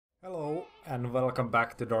Hello and welcome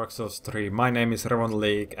back to Dark Souls 3. My name is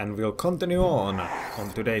Revonlieke and we'll continue on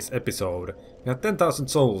today's episode. We have 10,000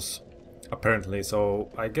 souls apparently,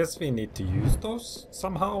 so I guess we need to use those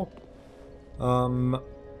somehow.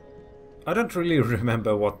 I don't really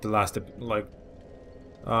remember what the last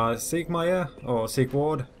Sigmaya or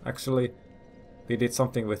Sigward actually. We did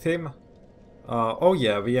something with him. Oh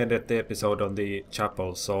yeah, we ended the episode on the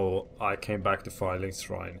chapel, so I came back to Filing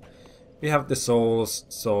Shrine. We have the souls,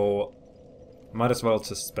 so might as well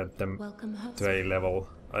just spend them to a level.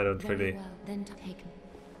 I don't really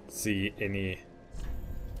see any...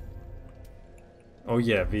 Oh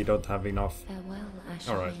yeah, we don't have enough.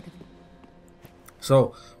 Alright.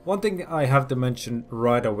 So, one thing I have to mention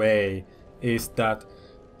right away is that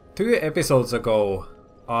 2 episodes ago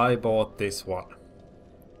I bought this one.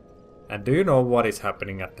 And do you know what is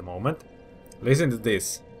happening at the moment? Listen to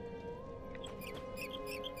this.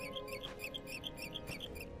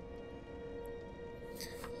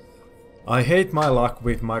 I hate my luck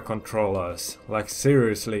with my controllers. Like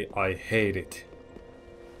seriously, I hate it.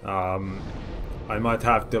 I might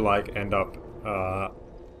have to like end up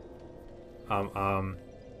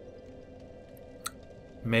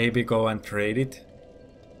maybe go and trade it.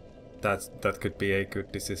 That could be a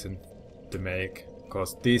good decision to make,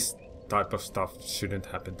 because this type of stuff shouldn't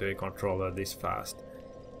happen to a controller this fast.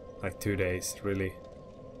 Like 2 days, really.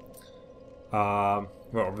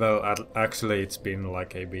 Actually it's been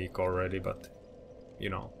like a week already, but you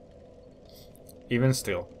know. Even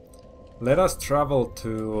still. Let us travel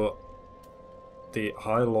to the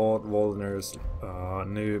High Lord Volner's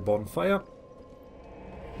new bonfire.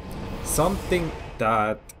 Something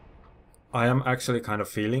that I am actually kind of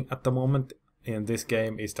feeling at the moment in this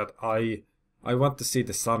game is that I want to see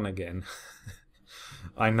the sun again.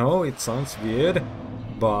 I know it sounds weird,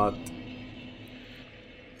 but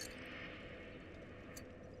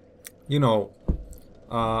you know,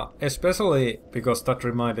 especially because that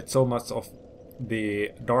reminded so much of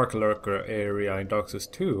the Dark Lurker area in Dark Souls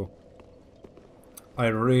 2, I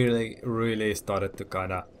really started to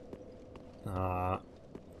kinda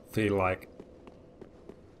feel like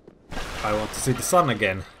I want to see the sun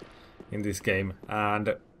again in this game.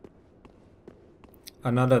 And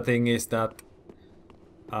another thing is that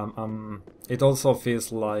it also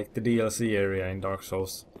feels like the DLC area in Dark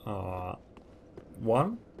Souls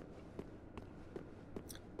 1,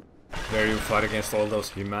 where you fight against all those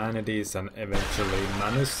humanities and eventually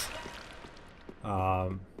Manus.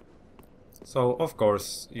 So of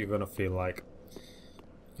course you're gonna feel like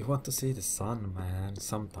you want to see the sun, man,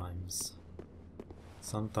 sometimes.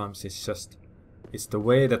 Sometimes it's the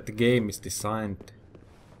way that the game is designed that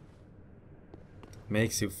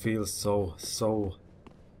makes you feel so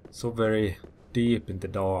very deep in the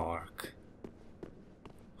dark.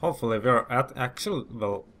 Hopefully we're at actual,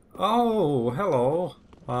 well, oh, hello.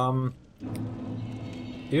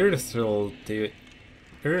 Irithel, the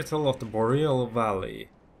Irithel of the Boreal Valley.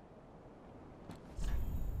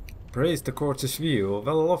 Praise the gorgeous view.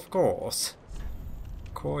 Well, of course.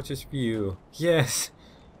 Gorgeous view. Yes.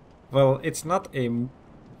 Well, it's not a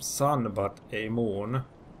sun, but a moon.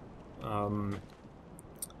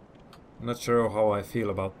 Not sure how I feel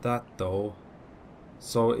about that, though.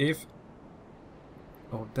 So if...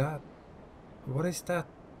 Oh, that... What is that?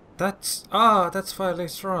 That's... Ah, that's Filing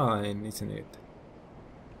Shrine, isn't it?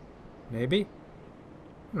 Maybe?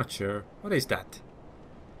 I'm not sure. What is that?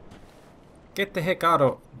 Get the heck out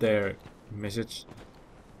of there, message.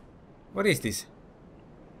 What is this?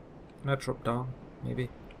 Can I drop down? Maybe?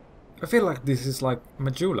 I feel like this is like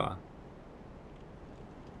Majula.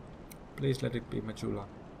 Please let it be Majula.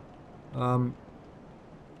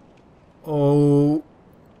 Oh...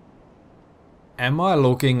 Am I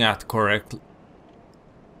looking at correctly?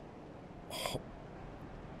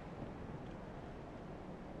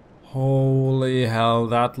 Holy hell,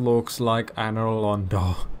 that looks like Anor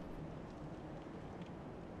Londo.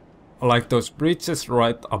 Like those bridges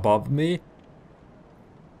right above me.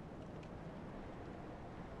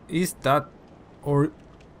 Is that... or...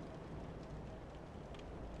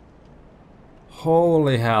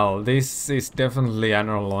 Holy hell, this is definitely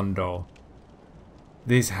Anor Londo.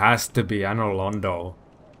 This has to be Anor Londo.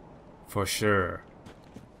 For sure.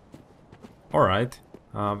 Alright.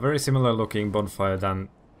 Very similar looking bonfire than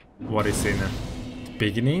what is in the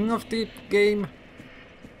beginning of the game.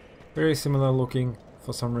 Very similar looking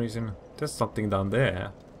for some reason. There's something down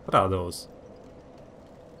there. What are those?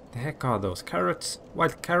 The heck are those? Carrots?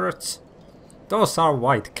 White carrots? Those are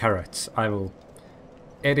white carrots. I will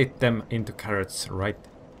edit them into carrots right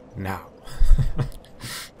now.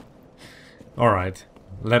 Alright.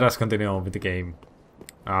 Let us continue on with the game.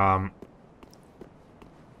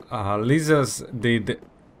 Lizas did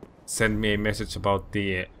send me a message about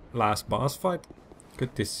the last boss fight.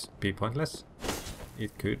 Could this be pointless?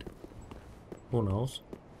 It could. Who knows?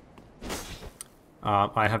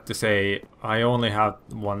 I have to say, I only have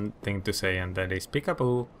one thing to say, and that is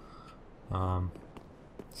peekaboo.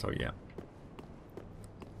 So yeah.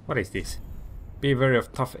 What is this? Be wary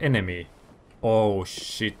of tough enemy. Oh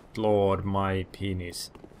shit, lord, my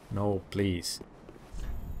penis. No, please.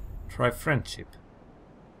 Try friendship.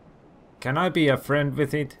 Can I be a friend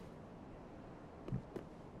with it?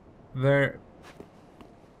 Where?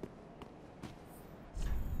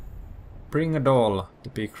 Bring a doll to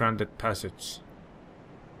be granted passage.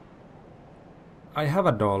 I have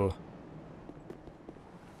a doll.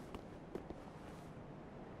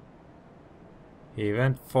 He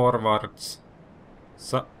went forwards.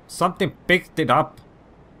 Something picked it up.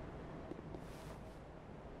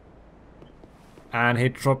 And he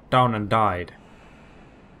dropped down and died.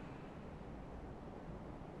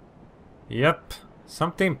 Yep.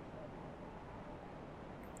 Something...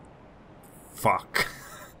 Fuck.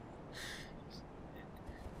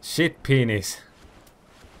 Shit penis.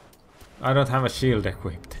 I don't have a shield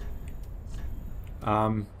equipped.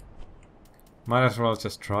 Might as well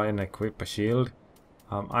just try and equip a shield.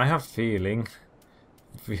 I have a feeling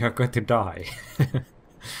we are going to die.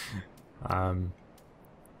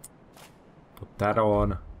 Put that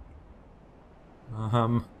on.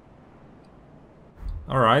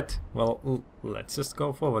 Alright, well, let's just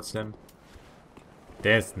go forwards then.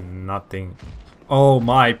 There's nothing. Oh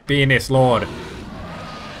my penis lord!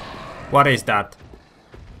 What is that?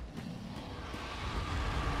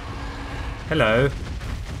 Hello.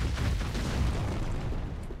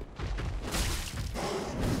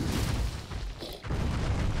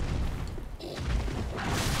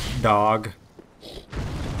 Dog.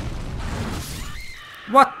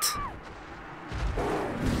 What?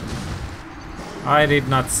 I did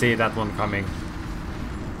not see that one coming.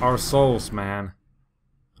 Our souls, man.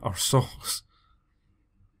 Our souls.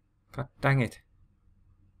 God dang it.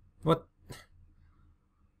 What?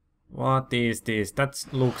 What is this? That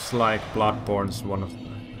looks like Bloodborne's one of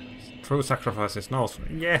true sacrifices. No,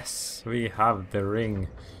 yes, we have the ring.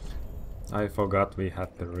 I forgot we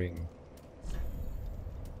had the ring.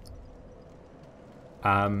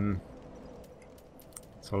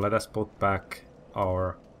 So let us put back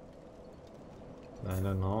our... I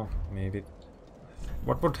don't know, maybe...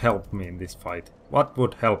 What would help me in this fight? What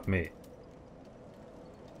would help me?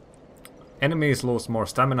 Enemies lose more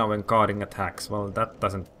stamina when guarding attacks. Well, that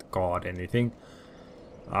doesn't guard anything.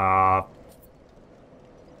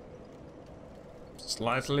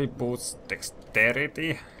 Slightly boosts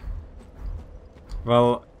dexterity.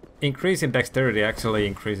 Well, increase in dexterity actually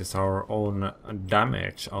increases our own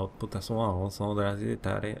damage output as well. So that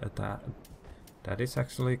is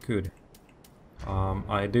actually good.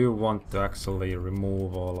 I do want to actually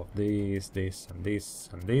remove all of these, this and this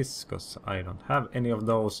and this, because I don't have any of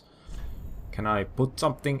those. Can I put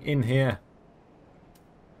something in here?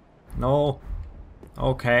 No?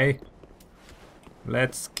 Okay.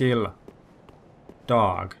 Let's kill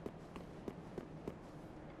dog.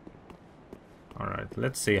 Alright,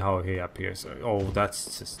 let's see how he appears. Oh,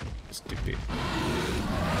 that's just stupid.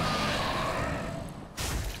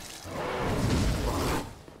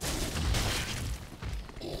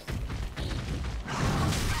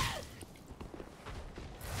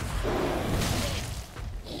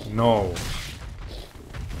 No.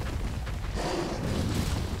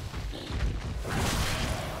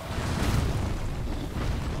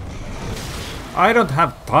 I don't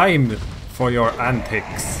have time for your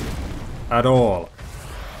antics at all.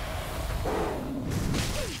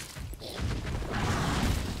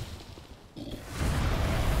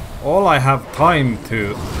 All I have time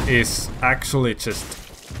to is actually just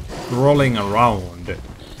rolling around.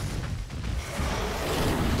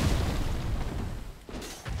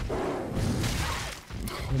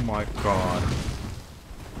 Oh my god.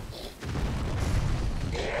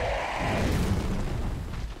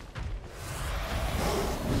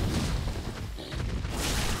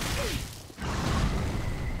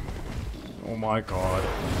 Oh my god.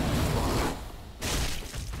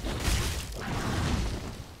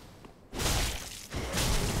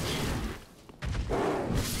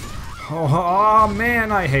 Oh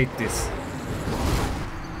man, I hate this.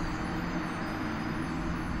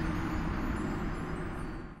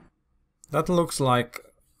 That looks like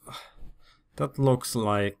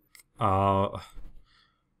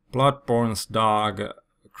Bloodborne's dog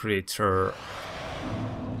creature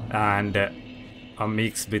and a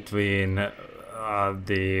mix between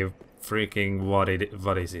the freaking what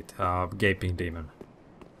is it? Gaping demon.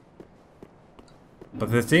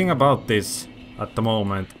 But the thing about this at the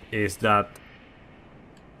moment is that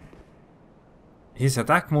his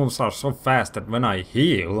attack moves are so fast that when I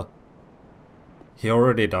heal, he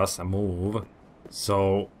already does a move.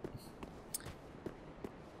 So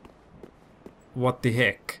what the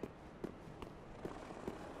heck?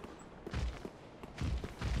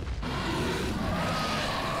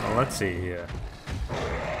 Well, let's see here.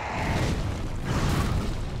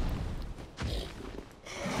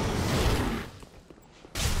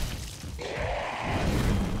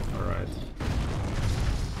 Alright.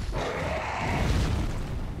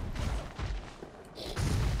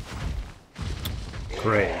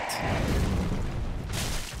 Great.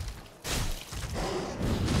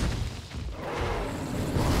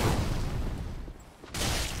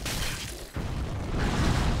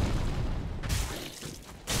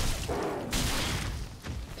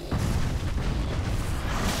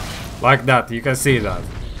 Like that, you can see that.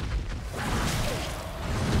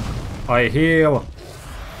 I heal,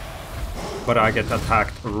 but I get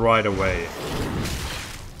attacked right away.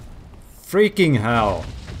 Freaking hell!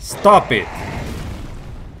 Stop it!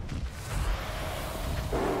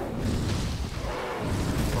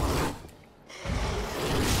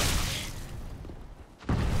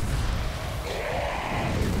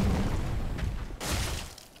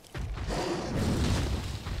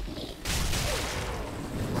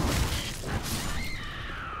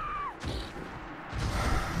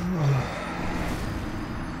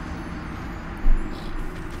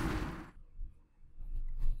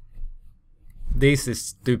 This is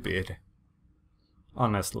stupid.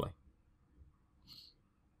 Honestly.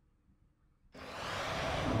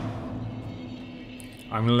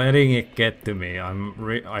 I'm letting it get to me.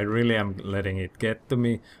 I really am letting it get to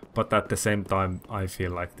me, but at the same time I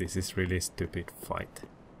feel like this is really stupid fight.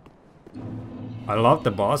 I love the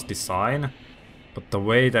boss design, but the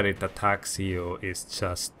way that it attacks you is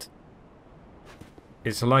just...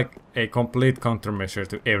 It's like a complete countermeasure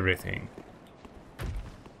to everything.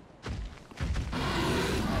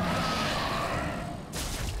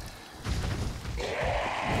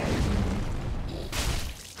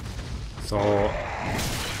 So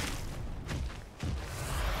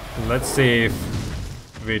let's see if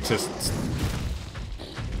we just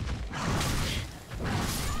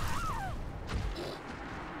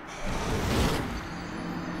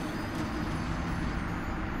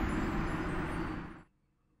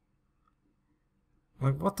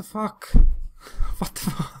like what the fuck? What the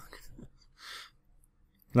fuck?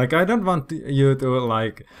 Like I don't want you to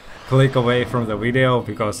like click away from the video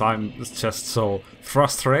because I'm just so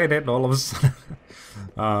frustrated all of a sudden.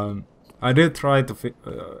 I do try to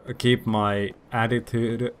keep my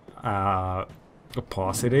attitude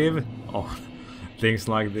positive on things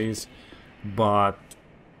like this, but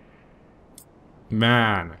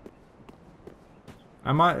man,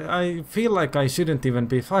 I feel like I shouldn't even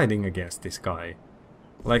be fighting against this guy.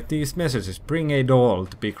 Like these messages, bring a doll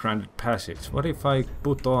to be granted passage. What if I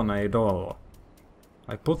put on a doll?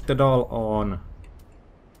 I put the doll on.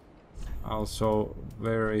 Also,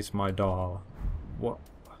 where is my doll? What?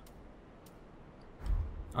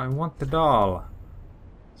 I want the doll.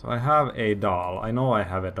 So I have a doll. I know I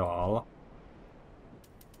have a doll.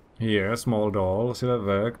 Here, small doll,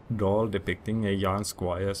 silverwork doll depicting a young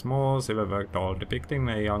squire. Small silverwork doll depicting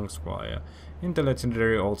a young squire. In the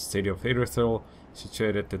legendary old city of Irithyll,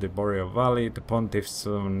 situated to the Boreal Valley, the pontiff's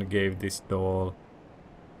son gave this doll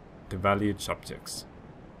to valued subjects.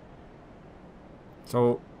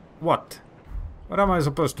 So, what? What am I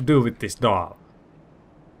supposed to do with this doll?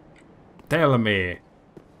 Tell me!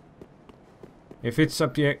 If it's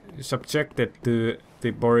subjected to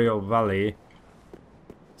the Boreal Valley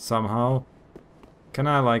somehow, can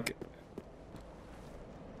I like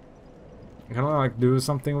do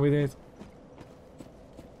something with it?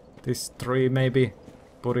 This tree maybe?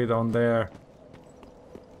 Put it on there.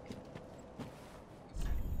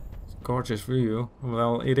 Gorgeous view.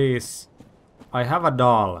 Well, it is. I have a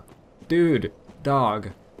doll. Dude,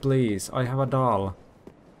 dog, please, I have a doll.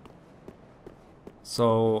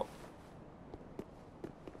 So...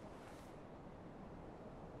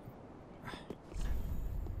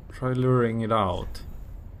 try luring it out.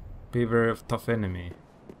 Be wary of tough enemy.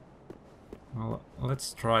 Well,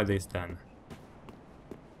 let's try this then.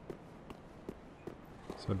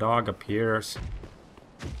 So dog appears.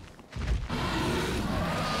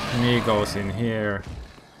 Me goes in here.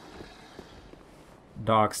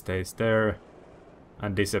 Dog stays there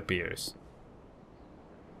and disappears.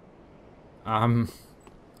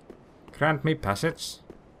 Grant me passage,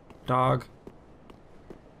 dog.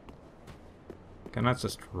 Can I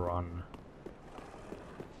just run?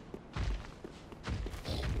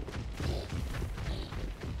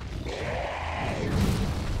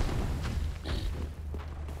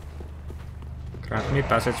 Grant me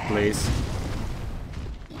passage, please.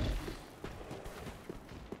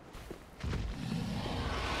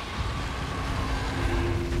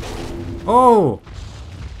 Oh!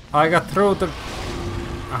 I got through the...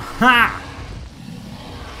 Aha!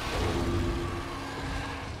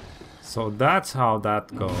 So that's how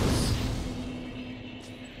that goes.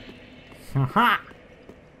 Haha!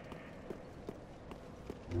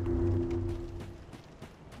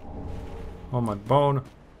 Oh, my bone.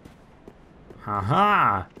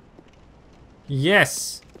 Haha!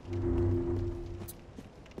 Yes!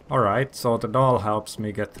 Alright, so the doll helps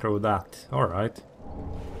me get through that. Alright.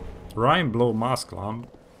 Rime Blue Mask Lamp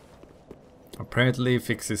apparently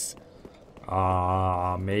fixes...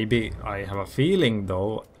 maybe I have a feeling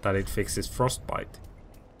though that it fixes frostbite.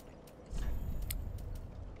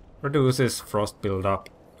 Reduces frost buildup,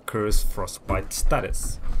 cures frostbite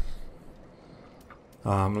status.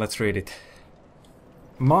 Let's read it.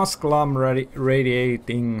 Mask lamp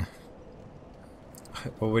radiating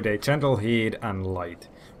with a gentle heat and light.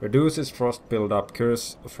 Reduces frost buildup,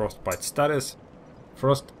 cures frostbite status.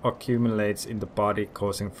 Frost accumulates in the body,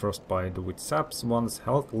 causing frostbite, which saps one's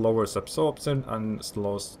health, lowers absorption, and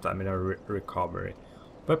slows stamina recovery.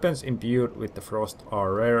 Weapons imbued with the frost are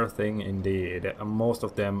a rare thing indeed, and most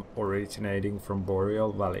of them originating from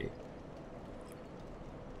Boreal Valley.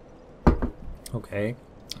 Okay,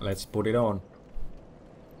 let's put it on.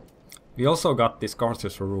 We also got this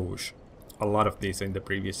Carthus Rouge, a lot of these in the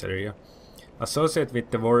previous area. Associated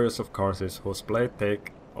with the warriors of Carthus, whose blade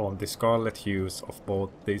take on the scarlet hues of both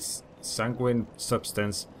this sanguine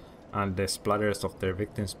substance and the splatters of their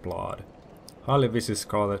victims' blood. Highly viscous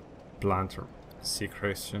scarlet plant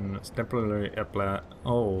secretion temporarily apply.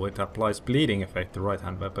 Oh, it applies bleeding effect to right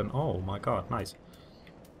hand weapon. Oh my god, nice.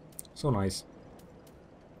 So nice.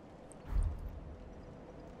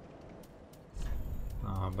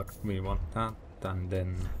 But we want that, and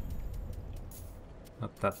then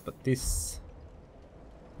not that, but this.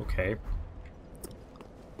 Okay.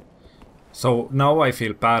 So now I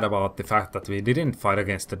feel bad about the fact that we didn't fight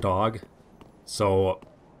against the dog. So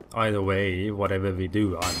either way, whatever we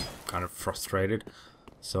do, I'm kind of frustrated.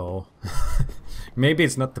 So maybe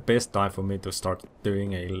it's not the best time for me to start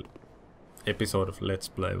doing a episode of Let's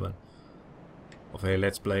Play when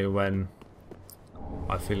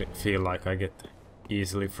I feel like I get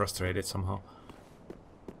easily frustrated somehow.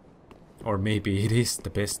 Or maybe it is the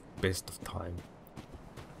best of time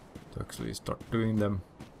to actually start doing them.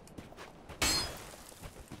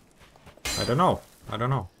 I don't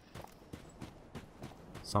know.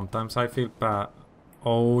 Sometimes I feel bad.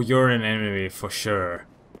 Oh, you're an enemy for sure.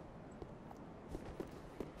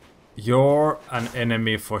 You're an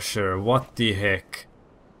enemy for sure. What the heck?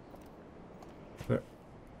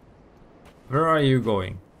 Where are you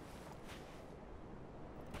going?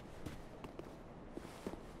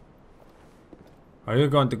 Are you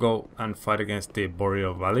going to go and fight against the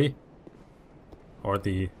Boreal Valley? Or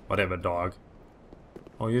the whatever dog?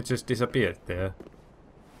 Oh, you just disappeared there.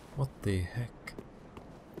 What the heck?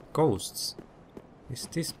 Ghosts. Is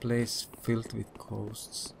this place filled with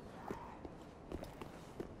ghosts?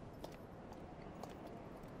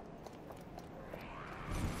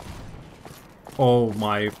 Oh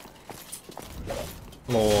my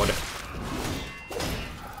lord.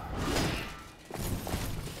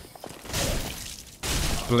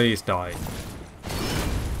 Please die.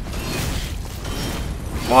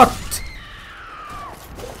 What?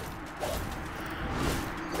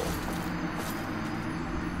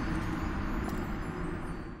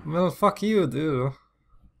 Well, fuck you, dude.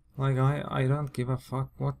 Like, I don't give a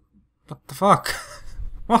fuck. What the fuck?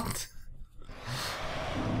 What?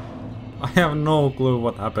 I have no clue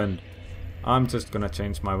what happened. I'm just gonna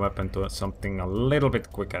change my weapon to something a little bit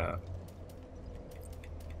quicker.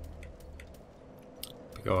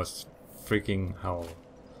 Because freaking hell,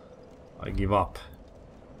 I give up.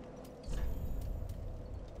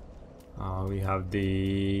 We have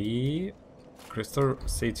the Crystal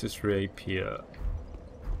Sage's Rapier.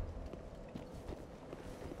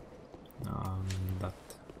 That.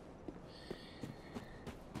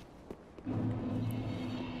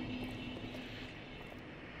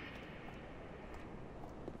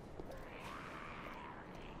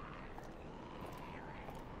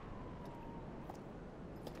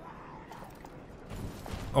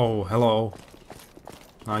 Oh, hello.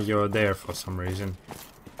 Now you're there for some reason.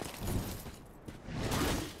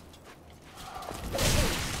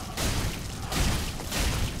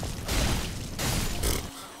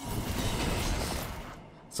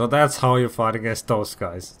 So that's how you fight against those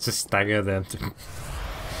guys. Just stagger them.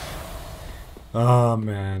 Oh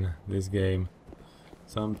man, this game.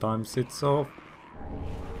 Sometimes it's so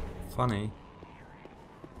funny.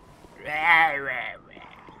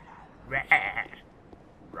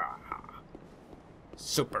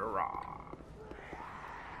 Super raw.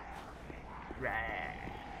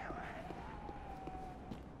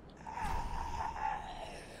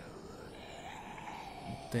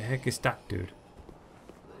 The heck is that, dude?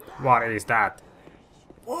 What is that?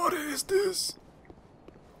 What is this?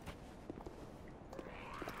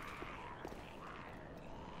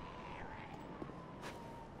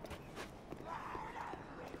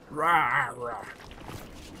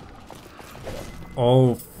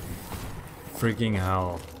 Oh, freaking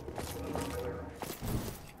hell.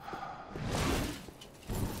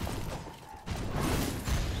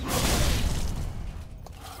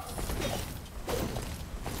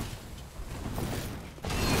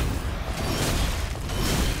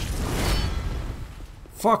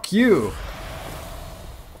 Fuck you,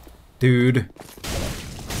 dude.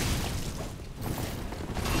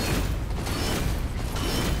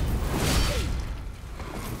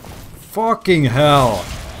 Fucking hell.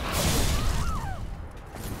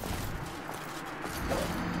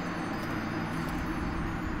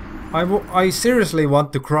 I seriously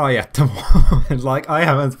want to cry at the moment. Like, I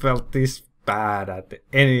haven't felt this bad at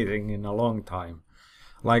anything in a long time.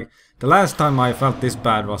 Like, the last time I felt this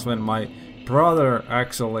bad was when my brother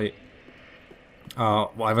actually... I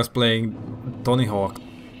was playing Tony Hawk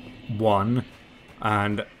 1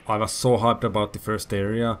 and I was so hyped about the first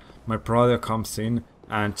area. My brother comes in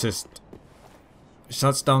and just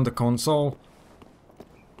shuts down the console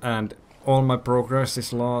and all my progress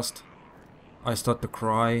is lost. I start to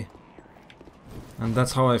cry. And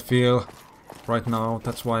that's how I feel right now.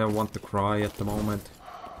 That's why I want to cry at the moment.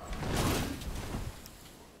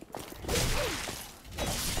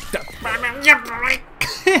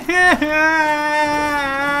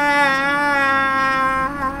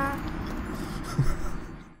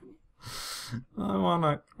 I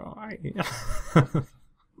wanna cry.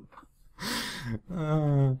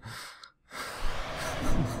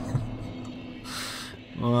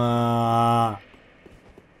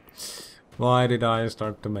 Why did I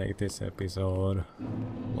start to make this episode?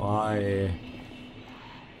 Why?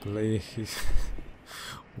 Please.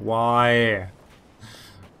 Why?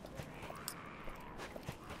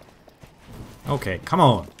 Okay, come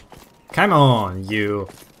on. Come on, you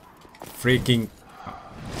freaking...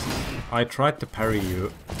 I tried to parry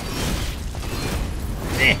you.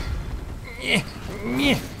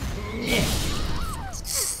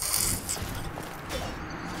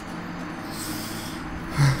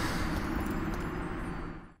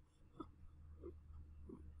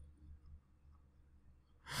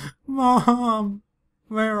 Mom,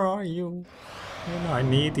 where are you? When I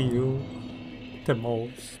need you the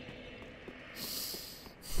most.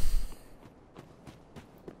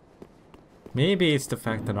 Maybe it's the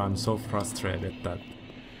fact that I'm so frustrated that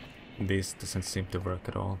this doesn't seem to work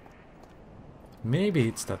at all. Maybe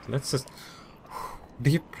it's that. Let's just...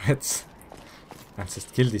 deep breaths. Let's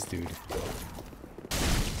just kill this dude.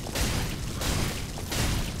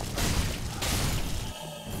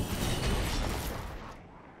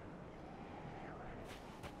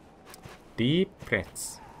 Deep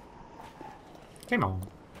breaths. Come on.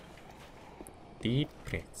 Deep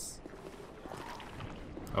breaths.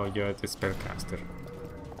 Oh, you're the spellcaster.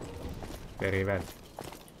 Very well.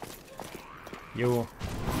 You.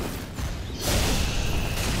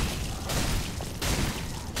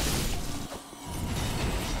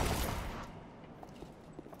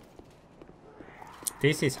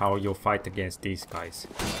 This is how you fight against these guys.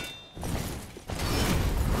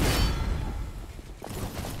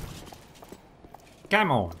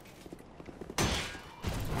 Come on.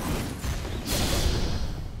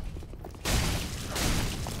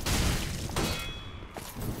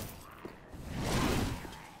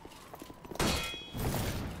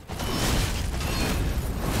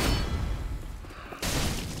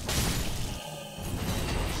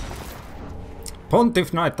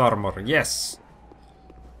 Pontiff Knight Armor, yes!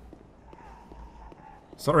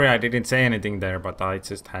 Sorry I didn't say anything there, but I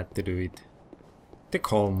just had to do it the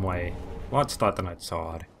calm way. Let's start the Night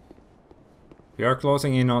Sword. We are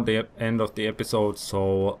closing in on the end of the episode,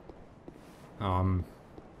 so... and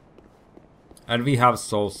we have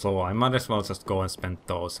souls, so I might as well just go and spend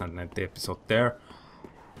those and end the episode there.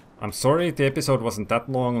 I'm sorry the episode wasn't that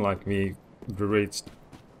long, like we reached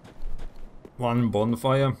one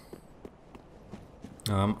bonfire.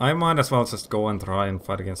 I might as well just go and try and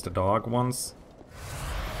fight against the dog once.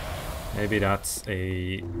 Maybe that's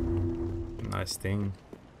a nice thing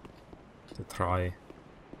to try.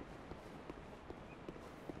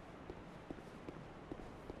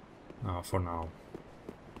 For now.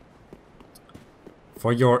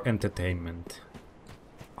 For your entertainment.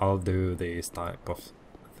 I'll do these type of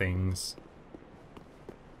things.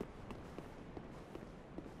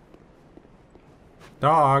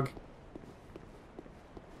 Dog!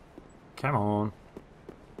 Come on.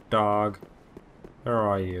 Dog. Where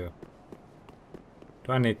are you?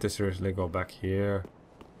 Do I need to seriously go back here?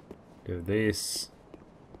 Do this.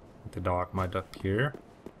 The dog might appear.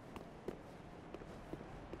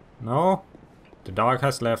 No? The dog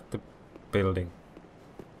has left the building.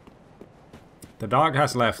 The dog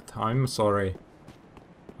has left. I'm sorry.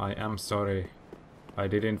 I am sorry. I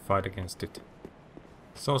didn't fight against it.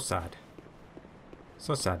 So sad.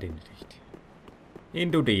 So sad indeed.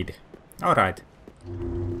 Indeed. Alright.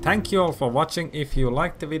 Thank you all for watching. If you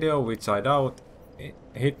liked the video, which I doubt,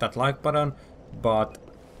 hit that like button. But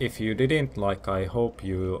if you didn't, like I hope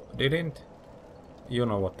you didn't, you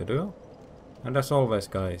know what to do. And as always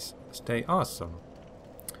guys, stay awesome.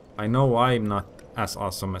 I know I'm not as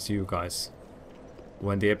awesome as you guys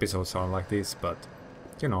when the episodes are like this, but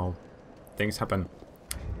you know, things happen.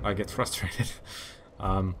 I get frustrated.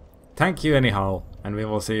 Thank you anyhow, and we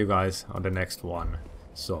will see you guys on the next one.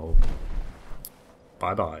 So,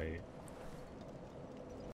 bye bye.